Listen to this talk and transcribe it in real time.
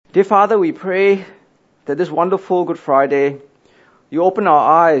Dear Father, we pray that this wonderful Good Friday, you open our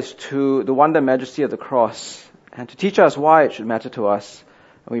eyes to the wonder and majesty of the cross and to teach us why it should matter to us.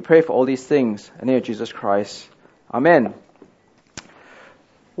 And we pray for all these things in the name of Jesus Christ. Amen.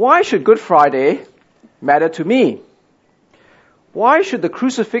 Why should Good Friday matter to me? Why should the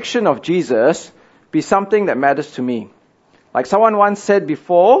crucifixion of Jesus be something that matters to me? Like someone once said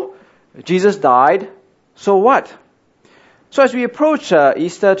before, Jesus died, so what? So as we approach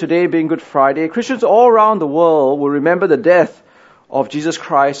Easter, today being Good Friday, Christians all around the world will remember the death of Jesus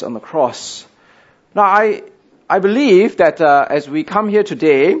Christ on the cross. Now, I believe that as we come here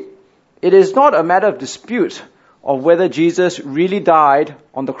today, it is not a matter of dispute of whether Jesus really died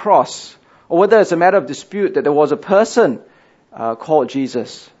on the cross, or whether it's a matter of dispute that there was a person called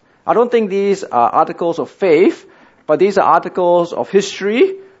Jesus. I don't think these are articles of faith, but these are articles of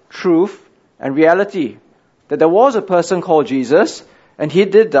history, truth, and reality. That there was a person called Jesus, and he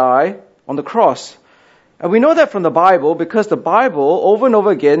did die on the cross. And we know that from the Bible because the Bible, over and over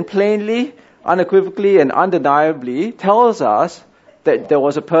again, plainly, unequivocally, and undeniably tells us that there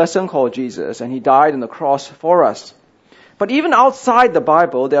was a person called Jesus, and he died on the cross for us. But even outside the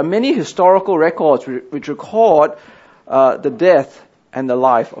Bible, there are many historical records which record the death and the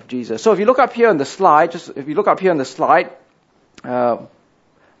life of Jesus. So if you look up here on the slide,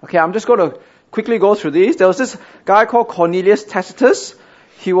 okay, I'm just going to quickly go through these. There was this guy called Cornelius Tacitus.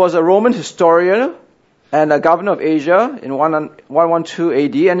 He was a Roman historian and a governor of Asia in 112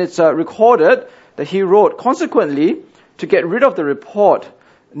 AD, and it's recorded that he wrote, consequently, to get rid of the report,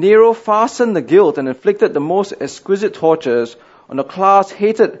 Nero fastened the guilt and inflicted the most exquisite tortures on a class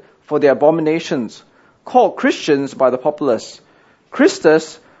hated for their abominations, called Christians by the populace.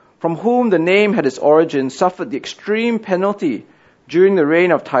 Christus, from whom the name had its origin, suffered the extreme penalty during the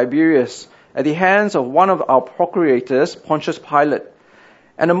reign of Tiberius at the hands of one of our procurators, Pontius Pilate.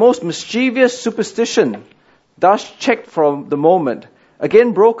 And a most mischievous superstition, thus checked from the moment,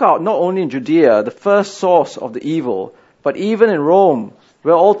 again broke out not only in Judea, the first source of the evil, but even in Rome,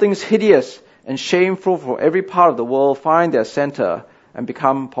 where all things hideous and shameful for every part of the world find their center and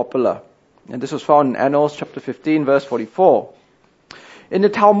become popular. And this was found in Annals chapter 15, verse 44. In the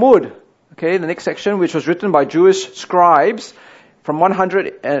Talmud, okay, the next section, which was written by Jewish scribes, from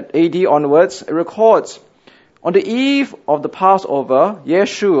 100 AD onwards, it records, on the eve of the Passover,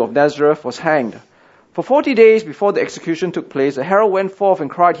 Yeshua of Nazareth was hanged. For 40 days before the execution took place, a herald went forth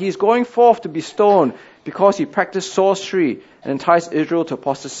and cried, he is going forth to be stoned because he practiced sorcery and enticed Israel to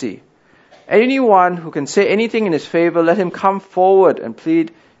apostasy. Anyone who can say anything in his favor, let him come forward and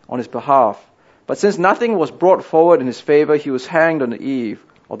plead on his behalf. But since nothing was brought forward in his favor, he was hanged on the eve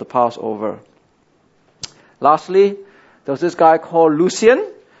of the Passover. Lastly, there was this guy called Lucian,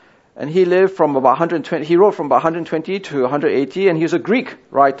 and he lived from about 120. He wrote from about 120 to 180, and he was a Greek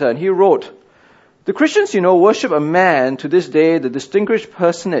writer. And he wrote, "The Christians, worship a man to this day, the distinguished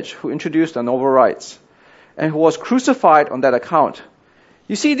personage who introduced the noble rites, and who was crucified on that account.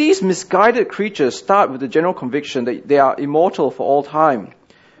 You see, these misguided creatures start with the general conviction that they are immortal for all time,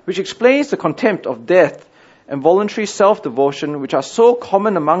 which explains the contempt of death and voluntary self-devotion which are so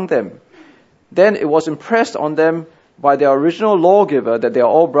common among them. Then it was impressed on them by their original lawgiver that they are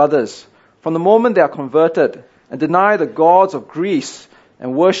all brothers, from the moment they are converted and deny the gods of Greece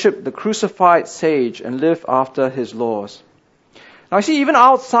and worship the crucified sage and live after his laws." Now you see, even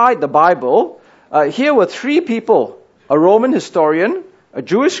outside the Bible, here were three people, a Roman historian, a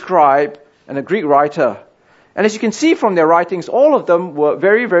Jewish scribe, and a Greek writer. And as you can see from their writings, all of them were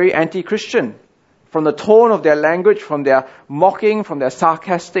very, very anti-Christian. From the tone of their language, from their mocking, from their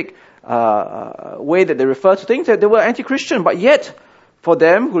sarcastic way that they refer to things, that they were anti-Christian. But yet, for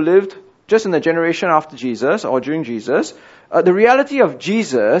them who lived just in the generation after Jesus or during Jesus, the reality of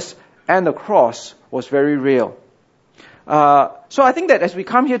Jesus and the cross was very real. So I think that as we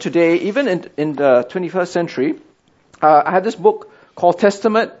come here today, even in the 21st century, I have this book called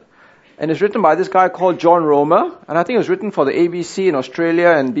Testament, and it's written by this guy called John Romer, and I think it was written for the ABC in Australia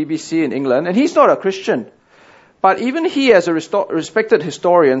and BBC in England, and he's not a Christian. But even he, as a respected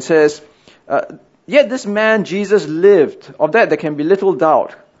historian, says, yet this man Jesus lived, of that there can be little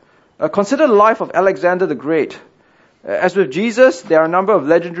doubt. Consider the life of Alexander the Great. As with Jesus, there are a number of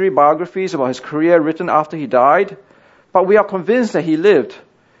legendary biographies about his career written after he died, but we are convinced that he lived.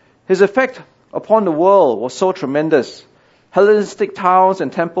 His effect upon the world was so tremendous. Hellenistic towns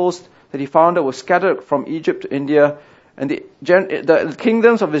and temples that he founded were scattered from Egypt to India, and the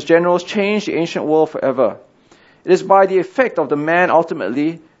kingdoms of his generals changed the ancient world forever. It is by the effect of the man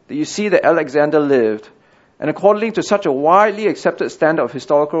ultimately that you see that Alexander lived. And according to such a widely accepted standard of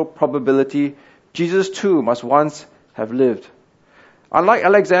historical probability, Jesus too must once have lived. Unlike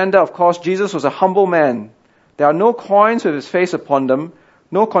Alexander, of course, Jesus was a humble man. There are no coins with his face upon them,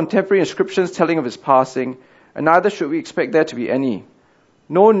 no contemporary inscriptions telling of his passing, and neither should we expect there to be any.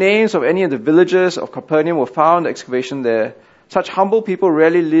 No names of any of the villages of Capernaum were found in the excavation there. Such humble people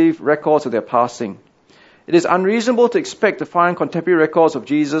rarely leave records of their passing. It is unreasonable to expect to find contemporary records of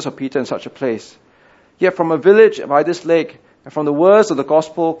Jesus or Peter in such a place. Yet from a village by this lake, and from the words of the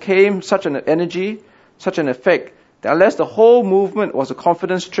gospel, came such an energy, such an effect, that unless the whole movement was a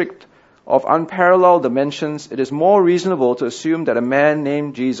confidence trick of unparalleled dimensions, it is more reasonable to assume that a man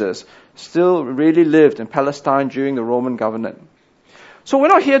named Jesus still really lived in Palestine during the Roman government. So we're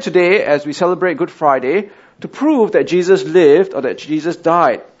not here today, as we celebrate Good Friday, to prove that Jesus lived or that Jesus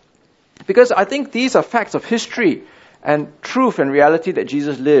died. Because I think these are facts of history and truth and reality that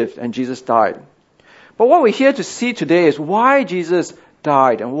Jesus lived and Jesus died. But what we're here to see today is why Jesus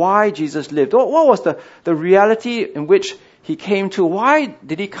died and why Jesus lived. What was the reality in which he came to? Why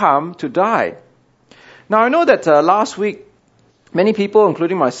did he come to die? Now I know that last week, many people,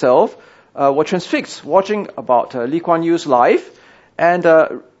 including myself, were transfixed watching about Lee Kuan Yew's life and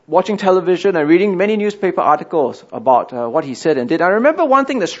watching television and reading many newspaper articles about what he said and did. I remember one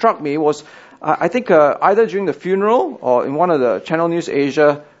thing that struck me was, I think either during the funeral or in one of the Channel News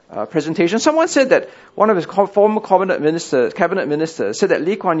Asia presentations, someone said that one of his former cabinet ministers said that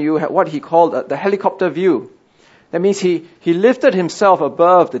Lee Kuan Yew had what he called the helicopter view. That means he lifted himself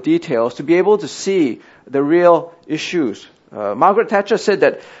above the details to be able to see the real issues. Margaret Thatcher said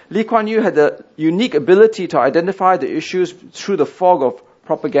that Lee Kuan Yew had the unique ability to identify the issues through the fog of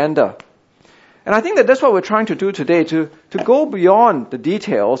propaganda. And I think that that's what we're trying to do today, to go beyond the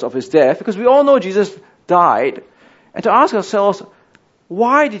details of his death, because we all know Jesus died, and to ask ourselves,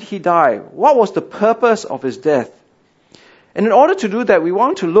 why did he die? What was the purpose of his death? And in order to do that, we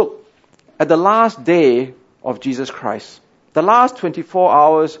want to look at the last day of Jesus Christ, the last 24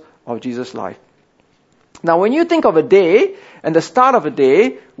 hours of Jesus' life. Now, when you think of a day and the start of a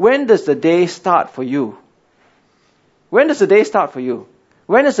day, when does the day start for you? When does the day start for you?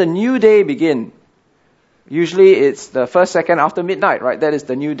 When does a new day begin? Usually it's the first second after midnight, right? That is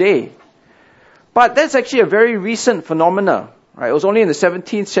the new day. But that's actually a very recent phenomena, right? It was only in the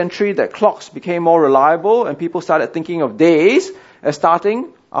 17th century that clocks became more reliable and people started thinking of days as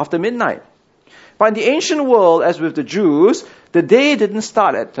starting after midnight. But in the ancient world, as with the Jews, the day didn't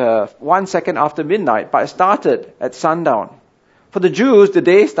start at 1 second after midnight, but it started at sundown. For the Jews, the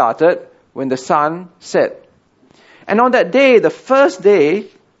day started when the sun set. And on that day, the first day,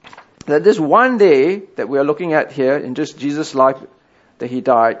 that this one day that we are looking at here in just Jesus' life that he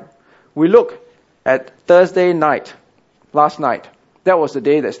died, we look at Thursday night, last night. That was the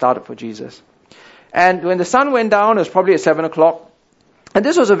day that started for Jesus. And when the sun went down, it was probably at 7 o'clock. And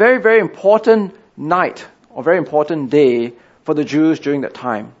this was a very, very important night, or very important day for the Jews during that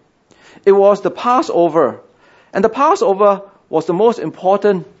time. It was the Passover. And the Passover was the most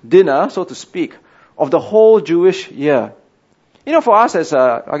important dinner, so to speak, of the whole Jewish year. You know, for us as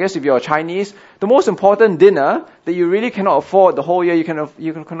I guess if you're Chinese, the most important dinner that you really cannot afford the whole year, you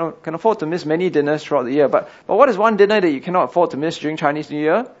can afford to miss many dinners throughout the year. But what is one dinner that you cannot afford to miss during Chinese New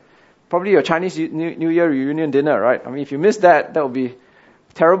Year? Probably your Chinese New Year reunion dinner, right? I mean, if you miss that, that would be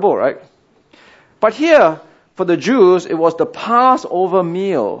terrible, right? But here, for the Jews, it was the Passover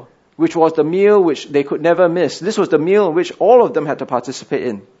meal, which was the meal which they could never miss. This was the meal in which all of them had to participate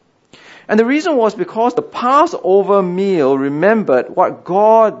in. And the reason was because the Passover meal remembered what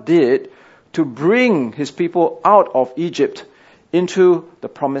God did to bring his people out of Egypt into the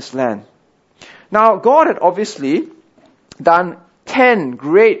promised land. Now, God had obviously done 10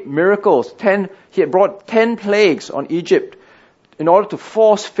 great miracles. He had brought 10 plagues on Egypt in order to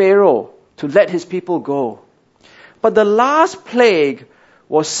force Pharaoh to let his people go. But the last plague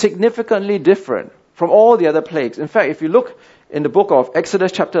was significantly different from all the other plagues. In fact, if you look in the book of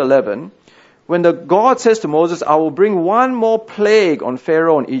Exodus chapter 11, when God says to Moses, I will bring one more plague on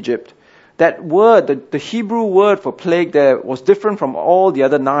Pharaoh and Egypt, that word, the Hebrew word for plague there was different from all the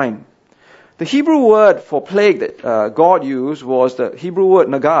other 9. The Hebrew word for plague that God used was the Hebrew word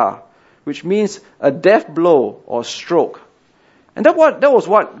nagar, which means a death blow or stroke. And that was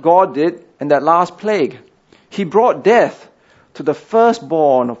what God did in that last plague. He brought death to the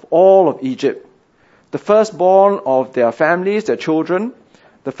firstborn of all of Egypt. The firstborn of their families, their children,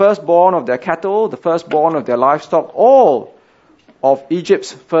 the firstborn of their cattle, the firstborn of their livestock, all of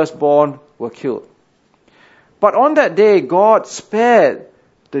Egypt's firstborn were killed. But on that day, God spared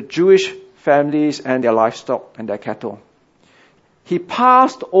the Jewish families and their livestock and their cattle. He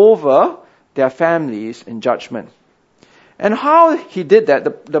passed over their families in judgment. And how he did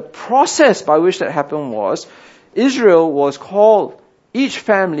that, the process by which that happened was, Israel was called each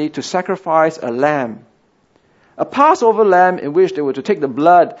family to sacrifice a lamb. A Passover lamb in which they were to take the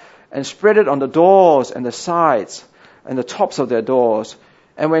blood and spread it on the doors and the sides and the tops of their doors.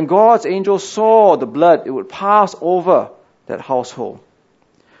 And when God's angels saw the blood, it would pass over that household.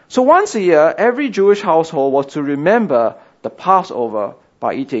 So once a year, every Jewish household was to remember the Passover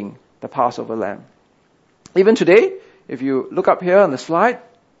by eating the Passover lamb. Even today, if you look up here on the slide,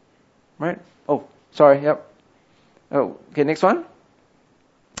 right? Oh, sorry, yep. Oh, okay, next one.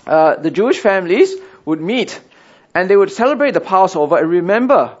 The Jewish families would meet and they would celebrate the Passover and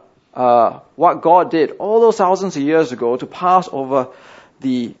remember what God did all those thousands of years ago to pass over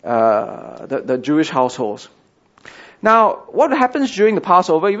the Jewish households. Now, what happens during the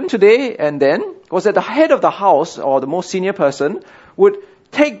Passover, even today and then, was that the head of the house, or the most senior person, would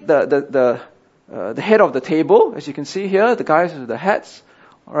take the head of the table, as you can see here, the guys with the hats,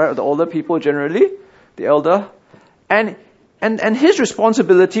 all right, the older people generally, the elder, and his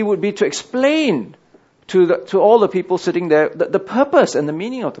responsibility would be to explain to all the people sitting there the purpose and the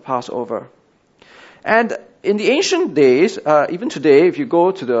meaning of the Passover. And in the ancient days, even today, if you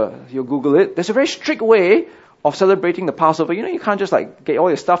go to you Google it, there's a very strict way of celebrating the Passover. You can't just get all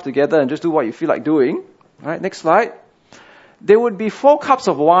your stuff together and just do what you feel like doing. All right, next slide. There would be 4 cups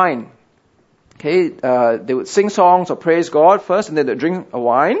of wine. Okay, they would sing songs or praise God first, and then they'd drink a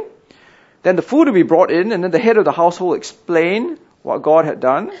wine. Then the food would be brought in, and then the head of the household would explain what God had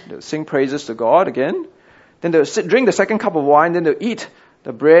done. They would sing praises to God again. Then they would drink the second cup of wine, then they would eat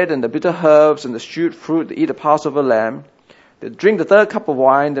the bread and the bitter herbs and the stewed fruit, they eat the Passover lamb. They drink the third cup of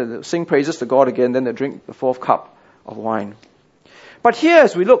wine, then they sing praises to God again, then they drink the 4th cup of wine. But here,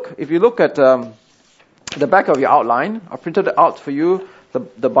 if you look at the back of your outline, I printed out for you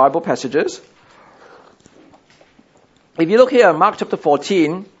the Bible passages. If you look here at Mark chapter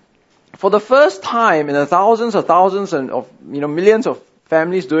 14, for the first time in the thousands and of millions of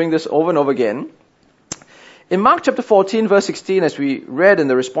families doing this over and over again, in Mark chapter 14 verse 16, as we read in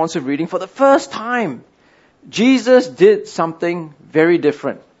the responsive reading, for the first time, Jesus did something very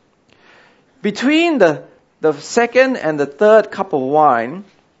different. Between the second and the third cup of wine,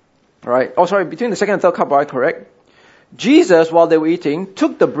 right? Oh, sorry, between the second and third cup of wine, correct? Jesus, while they were eating,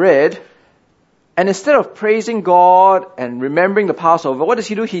 took the bread, and instead of praising God and remembering the Passover, what does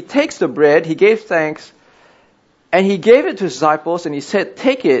he do? He takes the bread, he gave thanks, and he gave it to his disciples, and he said,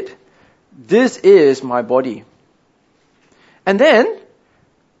 "Take it, this is my body." And then,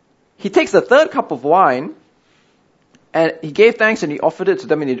 he takes the third cup of wine, and he gave thanks and he offered it to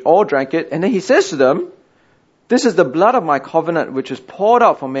them, and they all drank it. And then he says to them, "This is the blood of my covenant, which is poured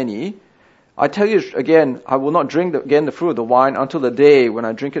out for many. I tell you again, I will not drink again the fruit of the wine until the day when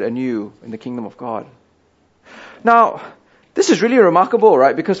I drink it anew in the kingdom of God." Now, this is really remarkable,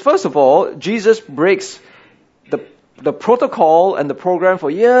 right? Because first of all, Jesus breaks the protocol and the program for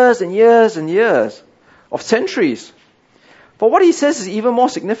years and years and years, of centuries. But what he says is even more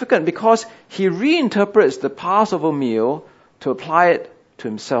significant because he reinterprets the Passover meal to apply it to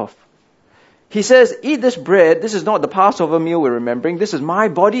himself. He says, "Eat this bread. This is not the Passover meal we're remembering. This is my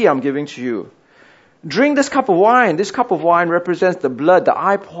body I'm giving to you. Drink this cup of wine. This cup of wine represents the blood that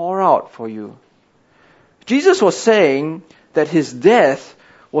I pour out for you." Jesus was saying that his death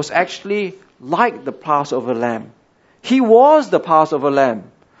was actually like the Passover lamb. He was the Passover lamb.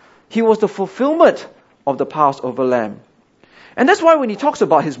 He was the fulfillment of the Passover lamb. And that's why when he talks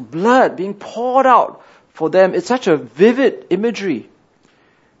about his blood being poured out for them, it's such a vivid imagery.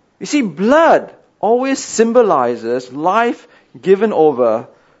 You see, blood always symbolizes life given over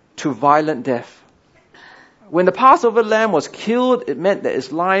to violent death. When the Passover lamb was killed, it meant that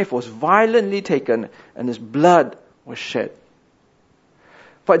his life was violently taken and his blood was shed.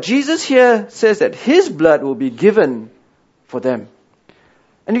 But Jesus here says that his blood will be given for them.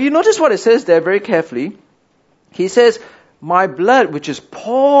 And if you notice what it says there very carefully, he says, "My blood which is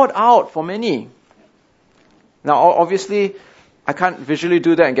poured out for many." Now obviously, I can't visually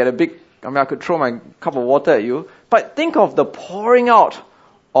do that and get I could throw my cup of water at you, but think of the pouring out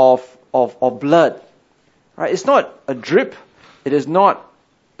of blood. Right? It's not a drip, it is not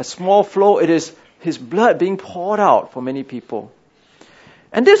a small flow, it is his blood being poured out for many people.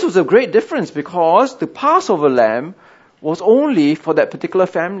 And this was a great difference because the Passover lamb was only for that particular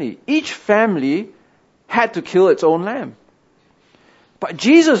family. Each family had to kill its own lamb. But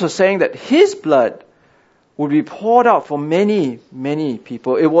Jesus was saying that his blood would be poured out for many, many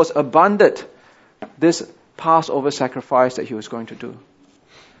people. It was abundant, this Passover sacrifice that he was going to do.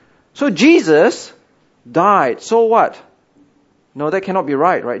 So Jesus died. So what? No, that cannot be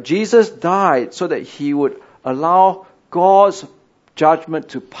right? Jesus died so that he would allow God's judgment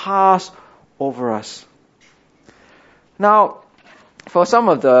to pass over us. Now, for some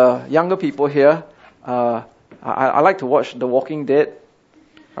of the younger people here, I like to watch The Walking Dead,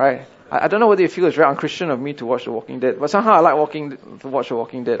 right? I don't know whether you feel it's very unchristian of me to watch The Walking Dead, but somehow I like to watch The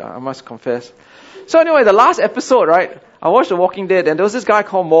Walking Dead, I must confess. So anyway, the last episode, right, I watched The Walking Dead, and there was this guy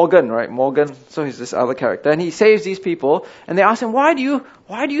called Morgan, right? Morgan, so he's this other character, and he saves these people, and they ask him, why do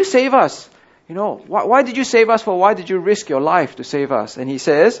you save us? You know, why did you save us for? Why did you risk your life to save us? And he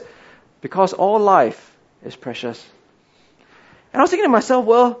says, because all life is precious. And I was thinking to myself,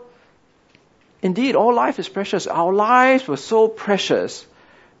 well, indeed, all life is precious. Our lives were so precious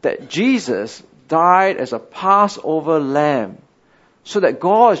that Jesus died as a Passover lamb so that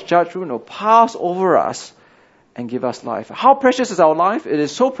God's judgment will pass over us and give us life. How precious is our life? It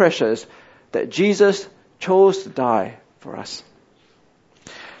is so precious that Jesus chose to die for us.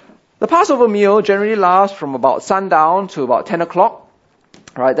 The Passover meal generally lasts from about sundown to about 10 o'clock.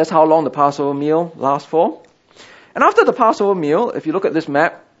 Right, that's how long the Passover meal lasts for. And after the Passover meal, if you look at this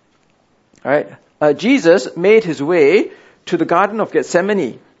map, right, Jesus made his way to the Garden of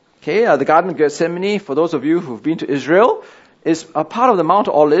Gethsemane. Okay, the Garden of Gethsemane, for those of you who've been to Israel, is a part of the Mount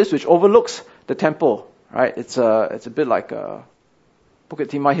of Olives which overlooks the temple. Right, it's a bit like Bukit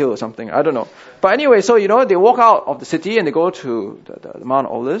Timah Hill or something. I don't know. But anyway, so they walk out of the city and they go to the Mount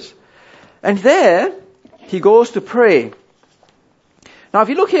of Olives, and there he goes to pray. Now, if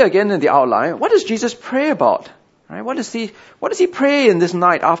you look here again in the outline, what does Jesus pray about? Right? What does he pray in this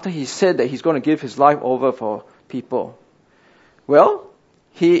night after he said that he's going to give his life over for people? Well,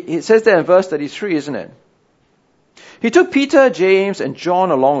 he says there in verse 33, isn't it? He took Peter, James, and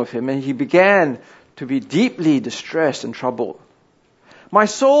John along with him, and he began to be deeply distressed and troubled. My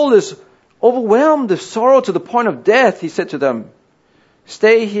soul is overwhelmed with sorrow to the point of death, he said to them.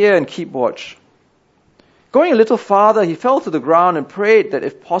 Stay here and keep watch. Going a little farther, he fell to the ground and prayed that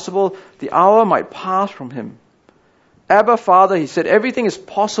if possible, the hour might pass from him. Abba, Father, he said, everything is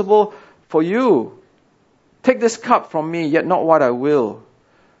possible for you. Take this cup from me, yet not what I will.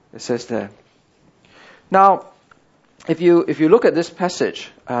 It says there. Now, if you look at this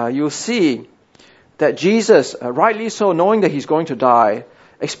passage, you'll see that Jesus, rightly so, knowing that he's going to die,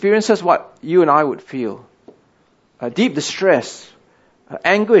 experiences what you and I would feel. Deep distress,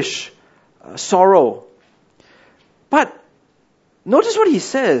 anguish, sorrow. But notice what he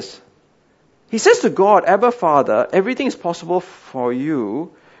says. He says to God, Abba, Father, everything is possible for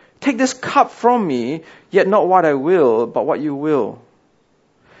you. Take this cup from me, yet not what I will, but what you will.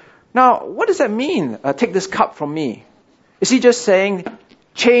 Now, what does that mean, take this cup from me? Is he just saying,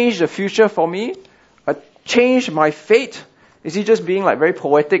 change the future for me? Change my fate? Is he just being very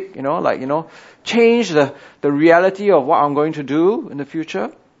poetic, change the reality of what I'm going to do in the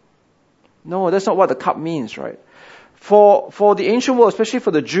future? No, that's not what the cup means, right? For the ancient world, especially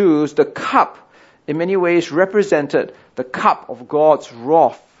for the Jews, the cup in many ways represented the cup of God's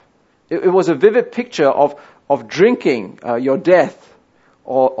wrath. It was a vivid picture of drinking your death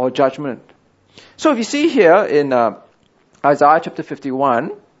or judgment. So if you see here in Isaiah chapter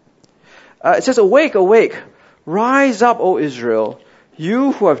 51, it says, Awake, awake, rise up, O Israel,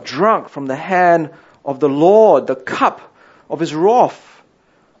 you who have drunk from the hand of the Lord the cup of his wrath.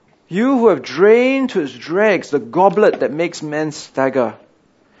 You who have drained to its dregs the goblet that makes men stagger.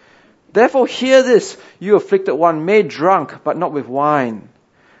 Therefore hear this, you afflicted one, made drunk, but not with wine.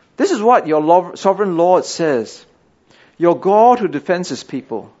 This is what your sovereign Lord says, your God who defends his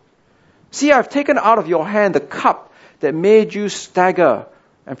people. See, I have taken out of your hand the cup that made you stagger,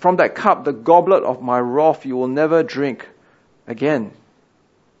 and from that cup, the goblet of my wrath, you will never drink again.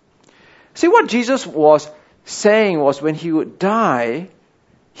 See, what Jesus was saying was when he would die,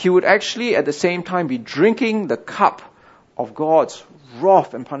 he would actually at the same time be drinking the cup of God's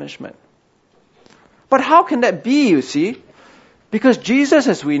wrath and punishment. But how can that be, you see? Because Jesus,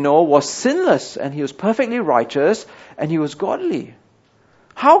 as we know, was sinless and he was perfectly righteous and he was godly.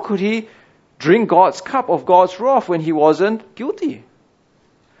 How could he drink God's cup of God's wrath when he wasn't guilty?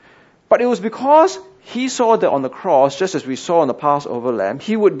 But it was because he saw that on the cross, just as we saw on the Passover lamb,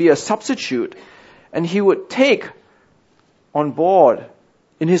 he would be a substitute and he would take on board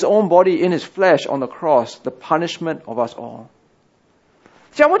in his own body, in his flesh, on the cross, the punishment of us all.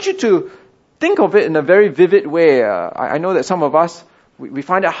 See, I want you to think of it in a very vivid way. I know that some of us, we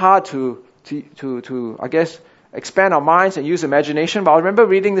find it hard to I guess, expand our minds and use imagination, but I remember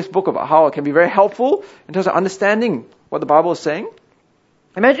reading this book about how it can be very helpful in terms of understanding what the Bible is saying.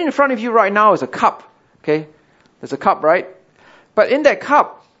 Imagine in front of you right now is a cup, okay? There's a cup, right? But in that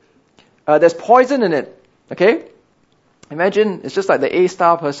cup, there's poison in it, okay? Imagine it's just like the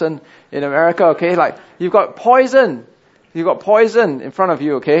A-star person in America, okay? Like you've got poison in front of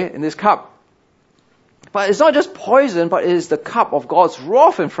you, okay? In this cup. But it's not just poison, but it is the cup of God's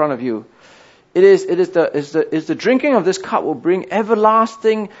wrath in front of you. It is the drinking of this cup will bring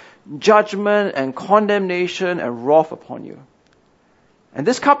everlasting judgment and condemnation and wrath upon you. And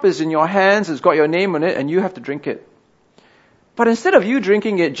this cup is in your hands, it's got your name on it, and you have to drink it. But instead of you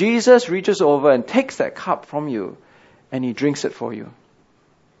drinking it, Jesus reaches over and takes that cup from you, and he drinks it for you.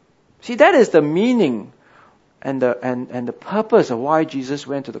 See, that is the meaning and the purpose of why Jesus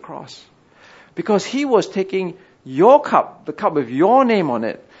went to the cross. Because he was taking your cup, the cup with your name on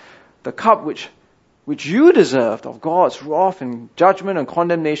it, the cup which you deserved of God's wrath and judgment and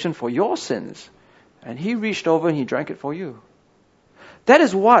condemnation for your sins. And he reached over and he drank it for you. That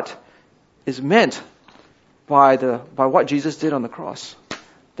is what is meant by what Jesus did on the cross.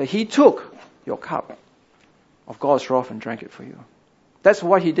 That he took your cup of God's wrath and drank it for you. That's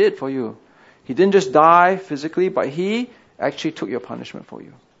what he did for you. He didn't just die physically, but he actually took your punishment for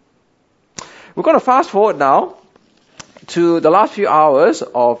you. We're going to fast forward now to the last few hours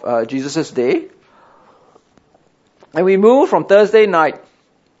of Jesus' day. And we move from Thursday night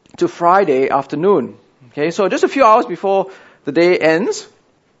to Friday afternoon. Okay, so just a few hours before the day ends.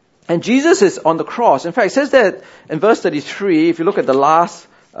 And Jesus is on the cross. In fact, it says that in verse 33, if you look at the last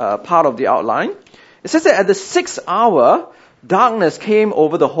part of the outline, it says that at the 6th hour, darkness came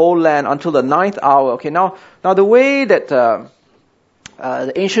over the whole land until the 9th hour. Okay, now the way that the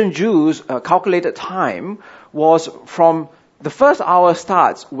ancient Jews calculated time was from the first hour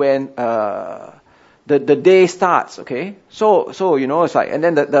starts when the day starts. Okay, so it's like, and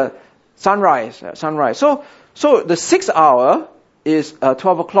then the sunrise. So the 6th hour is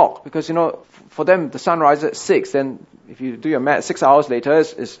 12 o'clock because for them the sun rises at 6. Then if you do your math, 6 hours later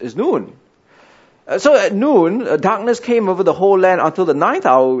is noon. So at noon, darkness came over the whole land until the 9th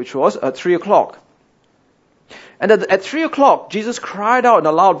hour, which was 3 o'clock. And at 3 o'clock, Jesus cried out in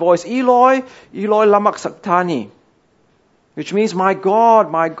a loud voice, Eloi, Eloi, lama sabachthani, which means, my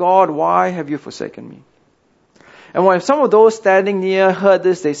God, why have you forsaken me? And when some of those standing near heard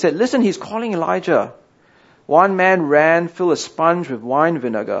this, they said, listen, he's calling Elijah. One man ran, filled a sponge with wine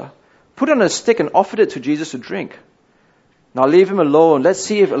vinegar, put it on a stick and offered it to Jesus to drink. Now leave him alone. Let's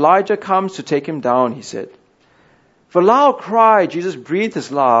see if Elijah comes to take him down, he said. With a loud cry, Jesus breathed his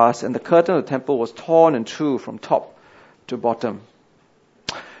last, and the curtain of the temple was torn in two from top to bottom.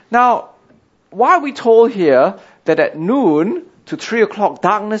 Now, why are we told here that at noon to 3 o'clock,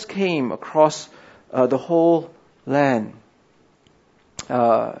 darkness came across the whole land?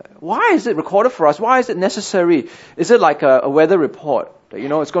 Why is it recorded for us? Why is it necessary? Is it like a weather report? That,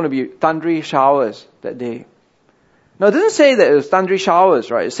 it's going to be thundery showers that day. No, it doesn't say that it was thundery showers,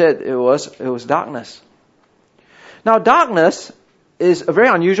 right? It said it was darkness. Now, darkness is a very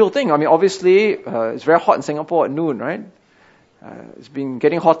unusual thing. I mean, obviously, it's very hot in Singapore at noon, right? It's been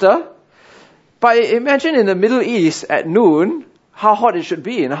getting hotter. But imagine in the Middle East at noon, how hot it should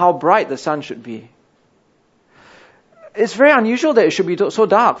be and how bright the sun should be. It's very unusual that it should be so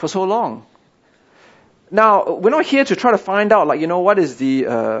dark for so long. Now, we're not here to try to find out, what is the,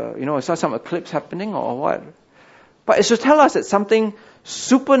 is there some eclipse happening or what? But it's to tell us that something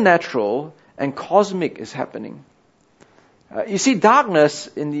supernatural and cosmic is happening. You see, darkness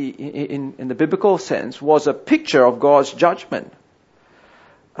in the biblical sense was a picture of God's judgment.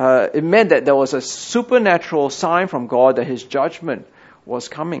 It meant that there was a supernatural sign from God that his judgment was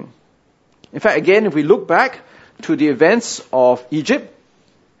coming. In fact, again, if we look back to the events of Egypt,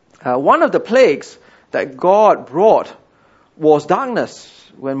 one of the plagues that God brought was darkness.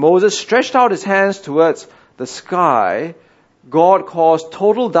 When Moses stretched out his hands towards the sky, God caused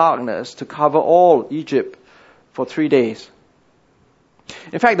total darkness to cover all Egypt for 3 days.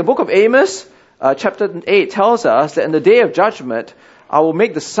 In fact, the book of Amos, chapter 8, tells us that in the day of judgment, I will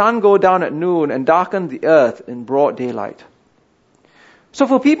make the sun go down at noon and darken the earth in broad daylight. So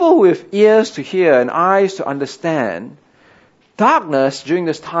for people who have ears to hear and eyes to understand, darkness during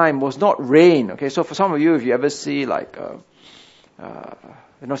this time was not rain. Okay, so for some of you, if you ever see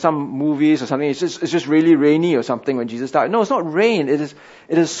some movies or something, it's just really rainy or something when Jesus died. No, it's not rain. It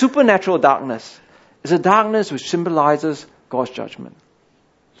is supernatural darkness. It's a darkness which symbolizes God's judgment.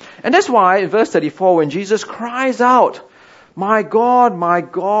 And that's why in verse 34, when Jesus cries out, my God,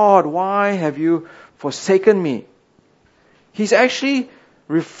 why have you forsaken me? He's actually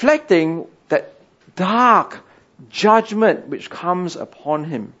reflecting that dark judgment which comes upon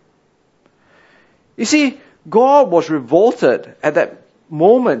him. You see, God was revolted at that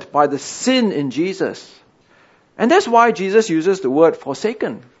moment by the sin in Jesus. And that's why Jesus uses the word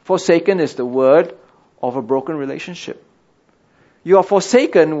forsaken. Forsaken is the word of a broken relationship. You are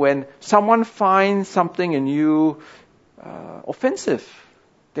forsaken when someone finds something in you offensive.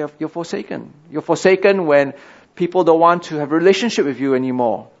 You're forsaken. You're forsaken when people don't want to have a relationship with you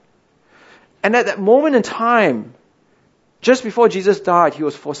anymore. And at that moment in time, just before Jesus died, he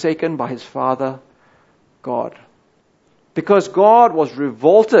was forsaken by his Father, God. Because God was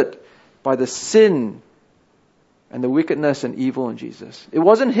revolted by the sin and the wickedness and evil in Jesus. It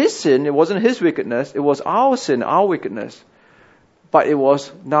wasn't his sin, it wasn't his wickedness, it was our sin, our wickedness. But it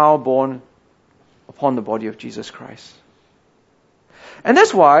was now borne upon the body of Jesus Christ. And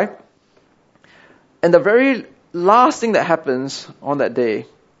that's why, and the very last thing that happens on that day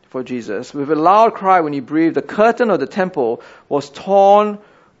for Jesus, with a loud cry when he breathed, the curtain of the temple was torn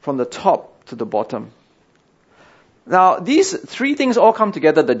from the top to the bottom. Now, these three things all come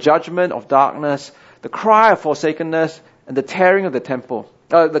together: the judgment of darkness, the cry of forsakenness, and the tearing of the temple.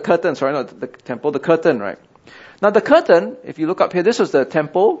 The curtain, sorry, not the temple, the curtain, right? Now, the curtain, if you look up here, this was the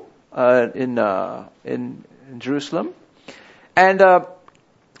temple in Jerusalem. And there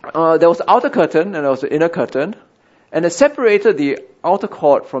was the outer curtain and there was the inner curtain. And it separated the outer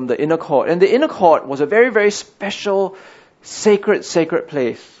court from the inner court. And the inner court was a very, very special, sacred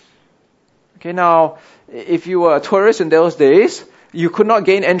place. Okay, now, if you were a tourist in those days, you could not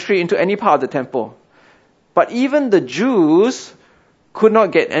gain entry into any part of the temple. But even the Jews could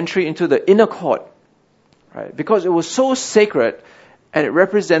not get entry into the inner court, right? Because it was so sacred and it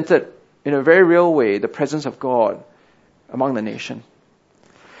represented, in a very real way, the presence of God among the nation.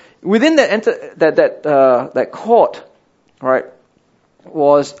 Within that court, right,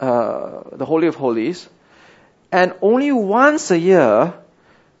 was the Holy of Holies, and only once a year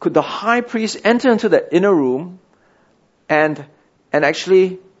could the high priest enter into the inner room and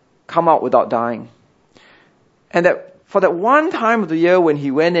actually come out without dying. And that for that one time of the year when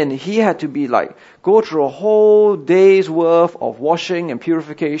he went in, he had to go through a whole day's worth of washing and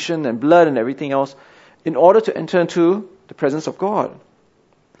purification and blood and everything else in order to enter into the presence of God.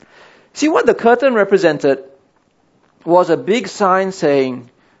 See, what the curtain represented was a big sign saying,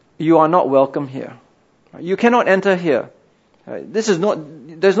 "You are not welcome here. You cannot enter here. There's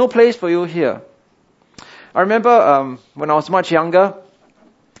no place for you here." I remember when I was much younger,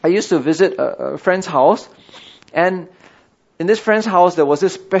 I used to visit a friend's house, and in this friend's house there was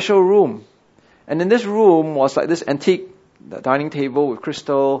this special room. And in this room was like this antique dining table with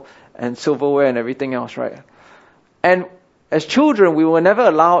crystal and silverware and everything else, right? And as children, we were never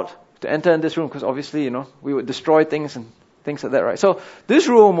allowed to enter in this room because obviously, we would destroy things and things like that, right? So this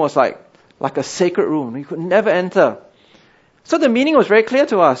room was like a sacred room. You could never enter. So the meaning was very clear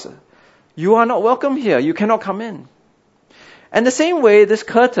to us. You are not welcome here. You cannot come in. And the same way, this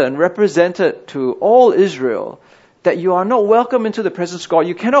curtain represented to all Israel that you are not welcome into the presence of God.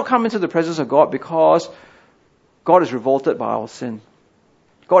 You cannot come into the presence of God because God is revolted by our sin.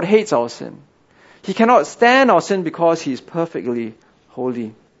 God hates our sin. He cannot stand our sin because He is perfectly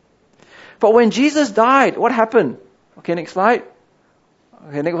holy. But when Jesus died, what happened? Okay, next slide.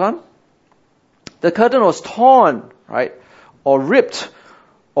 Okay, next one. The curtain was torn, right? Or ripped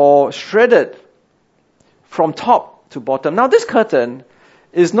or shredded from top to bottom. Now this curtain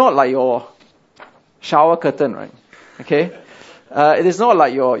is not like your shower curtain, right? Okay? It is not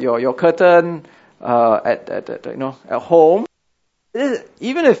like your curtain at home.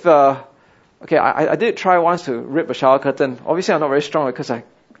 Even if I did try once to rip a shower curtain. Obviously I'm not very strong because I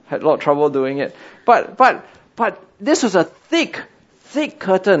had a lot of trouble doing it. But this was a thick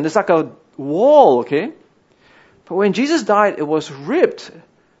curtain. It's like a wall, okay? But when Jesus died, it was ripped.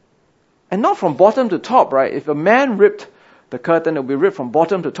 And not from bottom to top, right? If a man ripped the curtain, it would be ripped from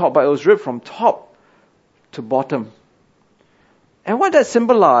bottom to top, but it was ripped from top to bottom. And what that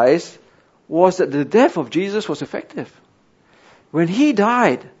symbolized was that the death of Jesus was effective. When He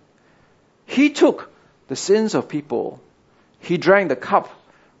died, He took the sins of people. He drank the cup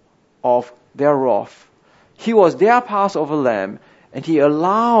of their wrath. He was their Passover lamb, and He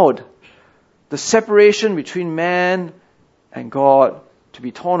allowed the separation between man and God to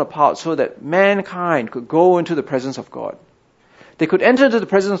be torn apart so that mankind could go into the presence of God. They could enter into the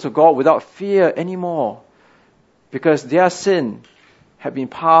presence of God without fear anymore because their sin had been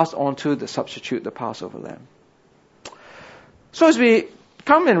passed on to the substitute, the Passover lamb. So as we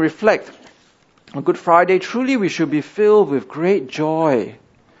come and reflect on Good Friday, truly we should be filled with great joy,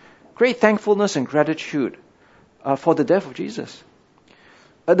 great thankfulness and gratitude for the death of Jesus.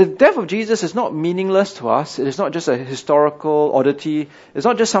 The death of Jesus is not meaningless to us. It is not just a historical oddity. It's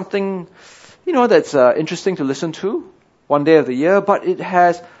not just something, that's interesting to listen to one day of the year, but it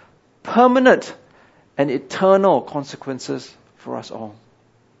has permanent and eternal consequences for us all.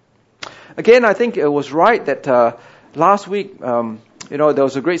 Again, I think it was right that last week, there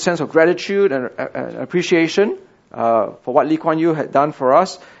was a great sense of gratitude and appreciation for what Lee Kuan Yew had done for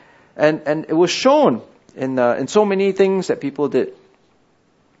us. And it was shown in so many things that people did.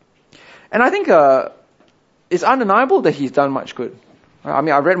 And I think it's undeniable that he's done much good. I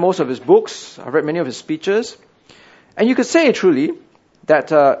mean, I've read most of his books. I've read many of his speeches. And you could say truly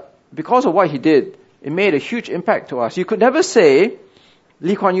that because of what he did, it made a huge impact to us. You could never say,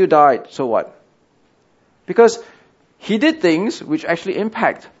 Lee Kuan Yew died, so what? Because he did things which actually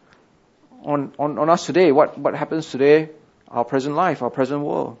impact on us today. What happens today, our present life, our present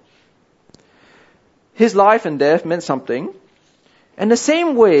world. His life and death meant something. And the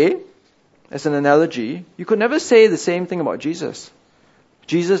same way, as an analogy, you could never say the same thing about Jesus.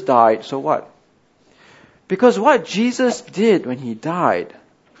 Jesus died, so what? Because what Jesus did when he died,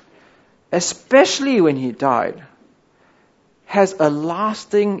 especially when he died, has a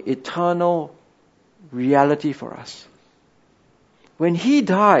lasting, eternal reality for us. When he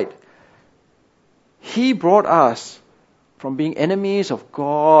died, he brought us from being enemies of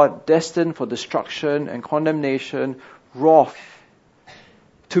God, destined for destruction and condemnation, wrath,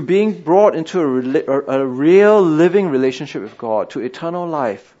 to being brought into a real living relationship with God, to eternal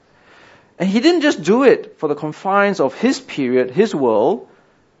life. And he didn't just do it for the confines of his period, his world,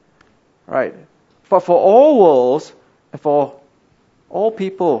 right? But for all worlds and for all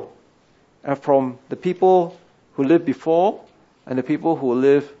people, and from the people who lived before and the people who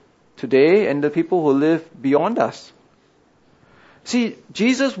live today and the people who live beyond us. See,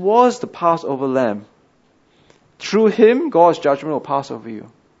 Jesus was the Passover lamb. Through him, God's judgment will pass over you.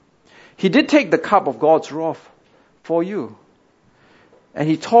 He did take the cup of God's wrath for you. And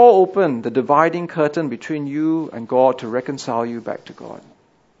he tore open the dividing curtain between you and God to reconcile you back to God.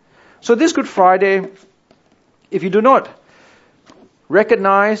 So this Good Friday, if you do not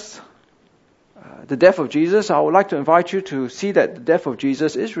recognize the death of Jesus, I would like to invite you to see that the death of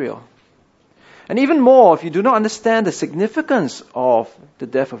Jesus is real. And even more, if you do not understand the significance of the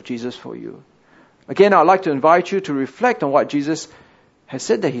death of Jesus for you, again, I would like to invite you to reflect on what Jesus has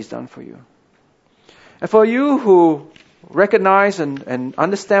said that he's done for you. And for you who recognize and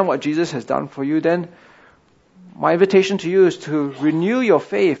understand what Jesus has done for you, then my invitation to you is to renew your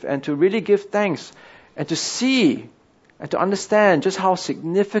faith and to really give thanks and to see and to understand just how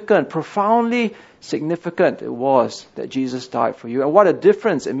significant, profoundly significant it was that Jesus died for you and what a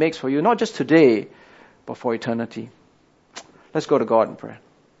difference it makes for you, not just today, but for eternity. Let's go to God in prayer.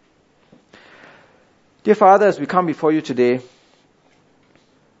 Dear Father, as we come before you today,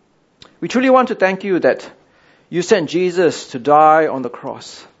 we truly want to thank you that you sent Jesus to die on the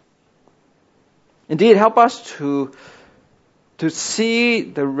cross. Indeed, help us to see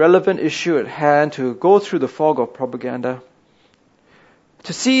the relevant issue at hand, to go through the fog of propaganda,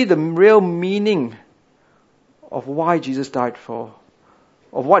 to see the real meaning of why Jesus died for,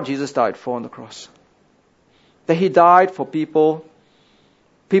 of what Jesus died for on the cross. That he died for people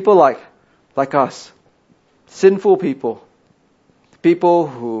like us, sinful people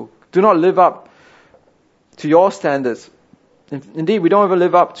who do not live up to your standards. Indeed, we don't even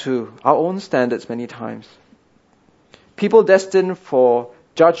live up to our own standards many times. People destined for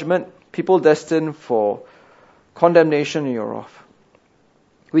judgment, people destined for condemnation in your wrath.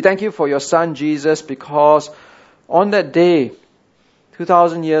 We thank you for your Son Jesus, because on that day,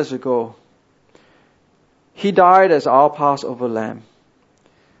 2,000 years ago, he died as our Passover lamb.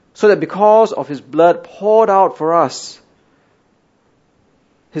 So that because of his blood poured out for us,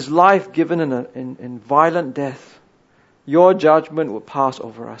 his life given in violent death, your judgment will pass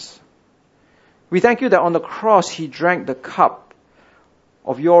over us. We thank you that on the cross he drank the cup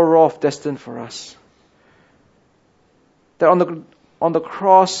of your wrath destined for us. That on the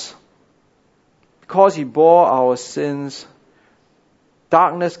cross, because he bore our sins,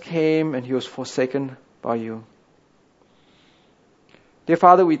 darkness came and he was forsaken by you. Dear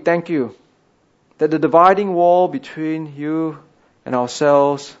Father, we thank you that the dividing wall between you and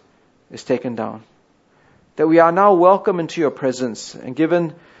ourselves is taken down. That we are now welcome into your presence and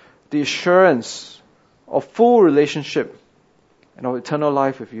given the assurance of full relationship and of eternal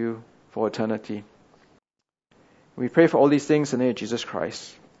life with you for eternity. We pray for all these things in the name of Jesus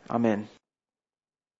Christ. Amen.